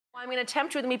I'm gonna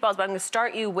tempt you with the meatballs, but I'm gonna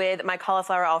start you with my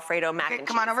cauliflower Alfredo mac and cheese.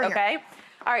 Come on over here. Okay?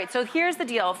 All right, so here's the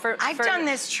deal. I've done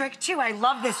this trick too. I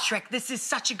love this trick. This is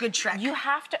such a good trick. You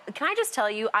have to, can I just tell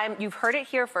you, you've heard it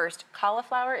here first.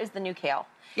 Cauliflower is the new kale.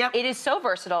 Yep. It is so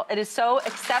versatile. It is so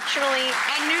exceptionally...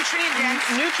 And nutrient dense.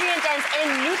 Nutrient dense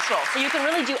and neutral. So you can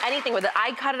really do anything with it.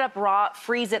 I cut it up raw,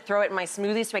 freeze it, throw it in my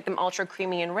smoothies to make them ultra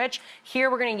creamy and rich.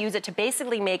 Here we're gonna use it to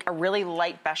basically make a really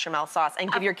light bechamel sauce and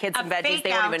give your kids some veggies they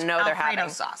don't even know they're having.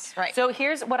 Sauce, right. So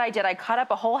here's what I did. I cut up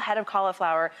a whole head of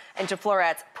cauliflower into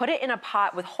florets, put it in a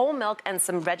pot with whole milk and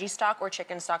some veggie stock or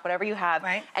chicken stock, whatever you have,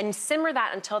 right. and simmer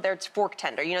that until they're fork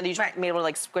tender. You know, you just be able to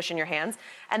like squish in your hands.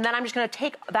 And then I'm just gonna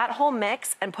take that whole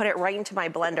mix and put it right into my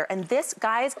blender. And this,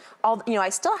 guys, I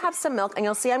still have some milk, and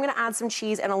you'll see I'm gonna add some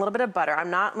cheese and a little bit of butter.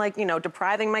 I'm not like,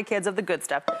 depriving my kids of the good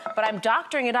stuff, but I'm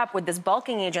doctoring it up with this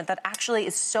bulking agent that actually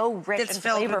is so rich and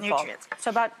flavorful. With nutrients.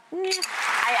 So I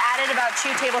added about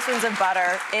 2 tablespoons of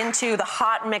butter into the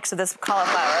hot mix of this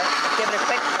cauliflower. Give it a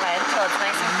quick blend so it's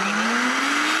nice and creamy.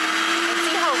 And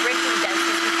see how rich and dense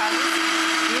this becomes?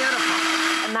 Beautiful.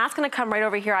 And that's gonna come right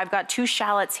over here. I've got 2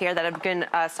 shallots here that I've been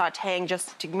sauteing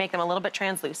just to make them a little bit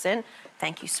translucent.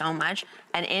 Thank you so much.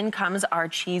 And in comes our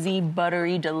cheesy,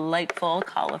 buttery, delightful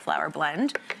cauliflower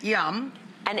blend. Yum.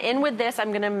 And in with this,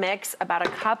 I'm gonna mix about a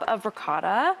cup of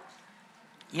ricotta.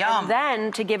 Yum. And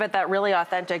then, to give it that really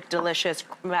authentic, delicious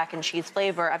mac and cheese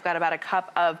flavor, I've got about a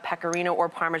cup of pecorino or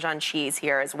Parmesan cheese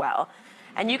here as well.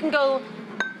 And you can go,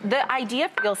 the idea,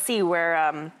 you'll see where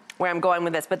I'm going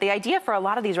with this, but the idea for a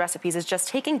lot of these recipes is just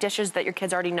taking dishes that your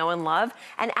kids already know and love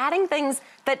and adding things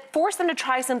that force them to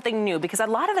try something new, because a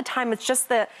lot of the time it's just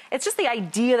the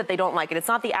idea that they don't like it. It's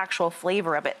not the actual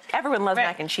flavor of it. Everyone loves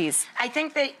mac and cheese. I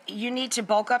think that you need to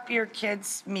bulk up your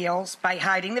kids' meals by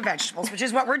hiding the vegetables, which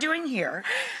is what we're doing here.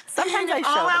 Sometimes I show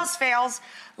all them. else fails,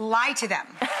 lie to them.